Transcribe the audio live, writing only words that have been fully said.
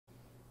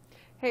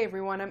Hey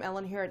everyone, I'm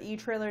Ellen here at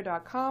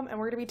etrailer.com, and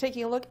we're going to be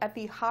taking a look at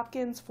the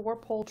Hopkins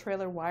 4-pole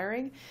trailer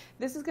wiring.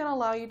 This is going to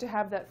allow you to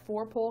have that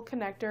 4-pole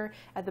connector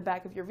at the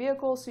back of your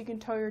vehicle so you can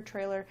tow your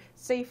trailer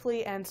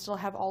safely and still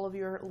have all of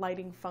your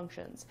lighting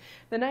functions.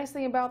 The nice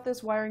thing about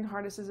this wiring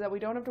harness is that we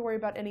don't have to worry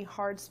about any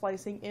hard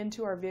splicing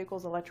into our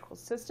vehicle's electrical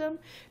system.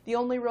 The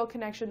only real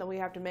connection that we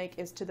have to make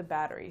is to the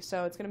battery,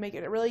 so it's going to make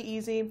it really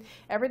easy.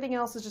 Everything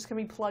else is just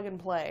going to be plug and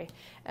play,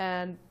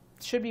 and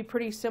should be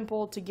pretty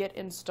simple to get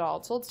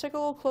installed. So let's take a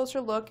little closer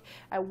look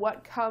at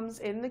what comes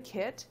in the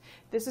kit.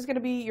 This is going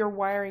to be your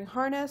wiring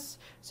harness.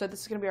 So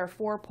this is going to be our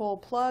 4-pole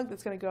plug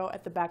that's going to go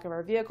at the back of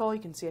our vehicle. You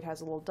can see it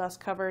has a little dust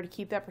cover to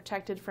keep that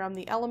protected from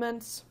the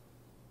elements.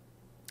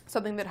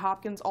 Something that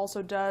Hopkins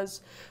also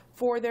does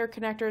for their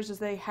connectors is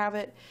they have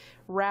it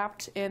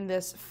wrapped in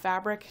this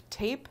fabric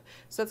tape.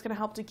 So it's going to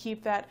help to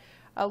keep that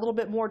a little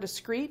bit more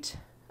discreet,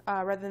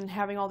 rather than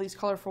having all these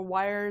colorful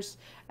wires,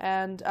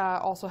 and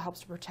also helps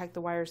to protect the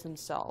wires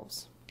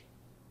themselves.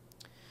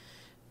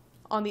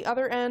 On the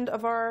other end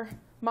of our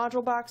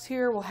module box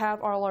here, we'll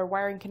have all our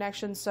wiring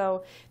connections.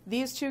 So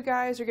these two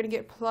guys are going to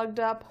get plugged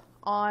up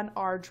on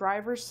our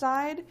driver's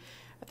side.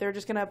 They're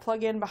just going to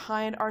plug in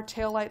behind our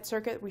taillight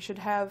circuit. We should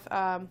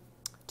have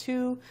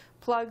two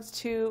plugs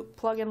to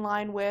plug in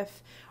line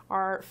with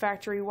our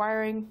factory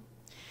wiring.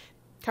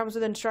 Comes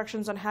with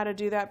instructions on how to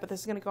do that, but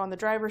this is going to go on the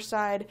driver's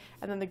side,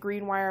 and then the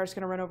green wire is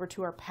going to run over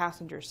to our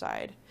passenger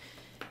side.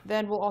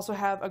 Then we'll also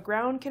have a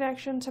ground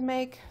connection to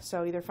make,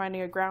 so either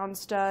finding a ground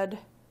stud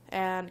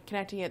and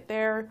connecting it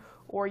there,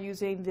 or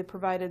using the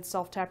provided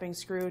self-tapping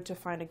screw to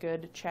find a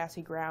good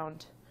chassis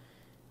ground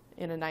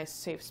in a nice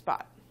safe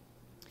spot.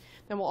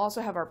 Then we'll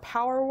also have our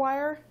power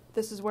wire.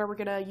 This is where we're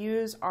going to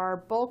use our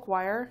bulk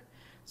wire,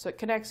 so it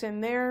connects in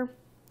there.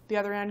 The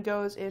other end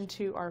goes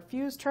into our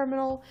fuse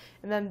terminal,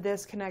 and then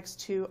this connects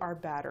to our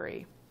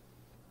battery.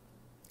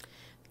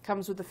 It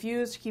comes with a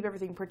fuse to keep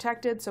everything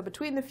protected, so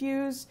between the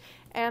fuse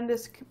and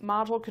this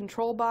module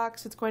control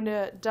box, it's going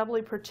to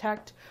doubly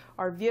protect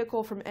our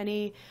vehicle from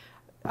any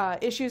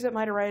issues that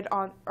might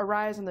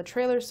arise on the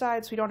trailer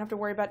side, so we don't have to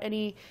worry about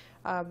any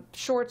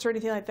shorts or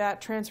anything like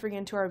that transferring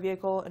into our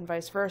vehicle, and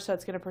vice versa.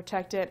 It's going to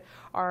protect it.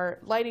 Our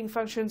lighting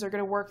functions are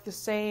going to work the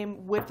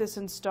same with this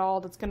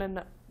installed.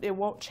 It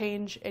won't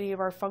change any of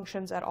our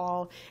functions at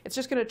all. It's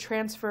just going to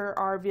transfer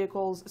our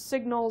vehicle's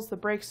signals, the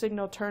brake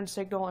signal, turn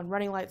signal, and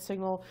running light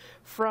signal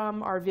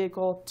from our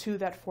vehicle to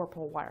that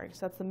 4-pole wiring.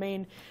 So that's the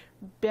main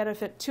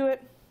benefit to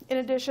it. In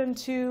addition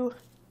to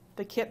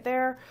the kit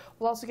there,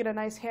 we'll also get a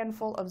nice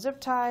handful of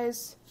zip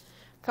ties,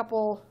 a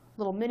couple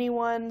little mini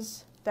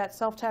ones, that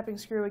self-tapping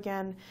screw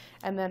again,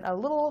 and then a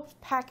little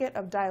packet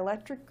of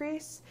dielectric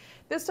grease.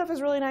 This stuff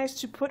is really nice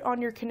to put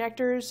on your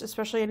connectors,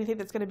 especially anything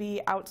that's going to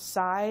be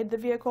outside the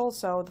vehicle,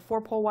 so the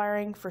 4-pole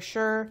wiring for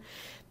sure.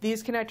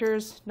 These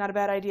connectors, not a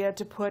bad idea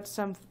to put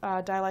some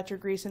dielectric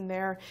grease in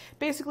there.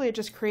 Basically it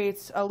just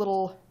creates a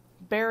little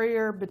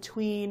barrier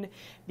between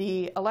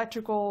the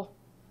electrical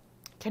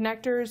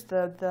connectors,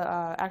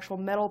 the actual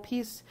metal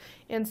piece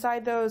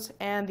inside those,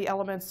 and the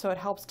elements, so it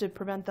helps to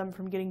prevent them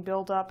from getting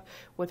built up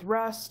with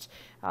rust,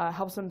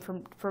 helps them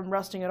from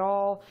rusting at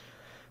all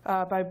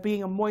by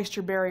being a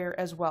moisture barrier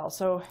as well.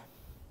 So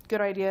good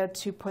idea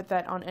to put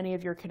that on any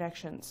of your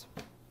connections.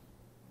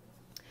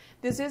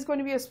 This is going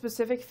to be a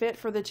specific fit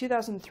for the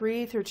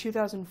 2003 through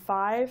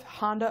 2005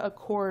 Honda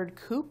Accord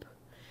Coupe.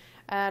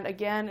 And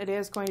again, it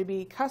is going to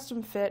be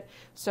custom fit,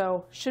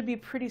 so should be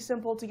pretty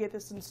simple to get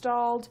this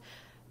installed.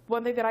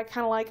 One thing that I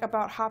kind of like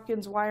about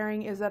Hopkins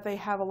wiring is that they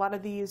have a lot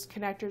of these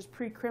connectors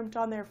pre-crimped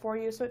on there for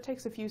you, so it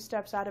takes a few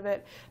steps out of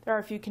it. There are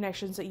a few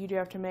connections that you do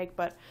have to make,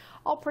 but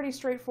all pretty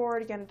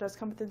straightforward. Again, it does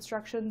come with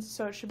instructions,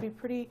 so it should be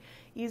pretty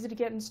easy to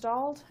get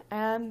installed.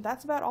 And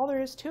that's about all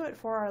there is to it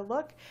for our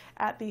look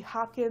at the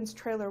Hopkins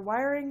trailer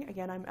wiring.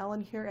 Again, I'm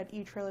Ellen here at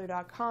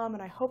etrailer.com,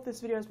 and I hope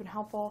this video has been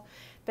helpful.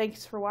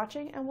 Thanks for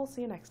watching, and we'll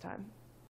see you next time.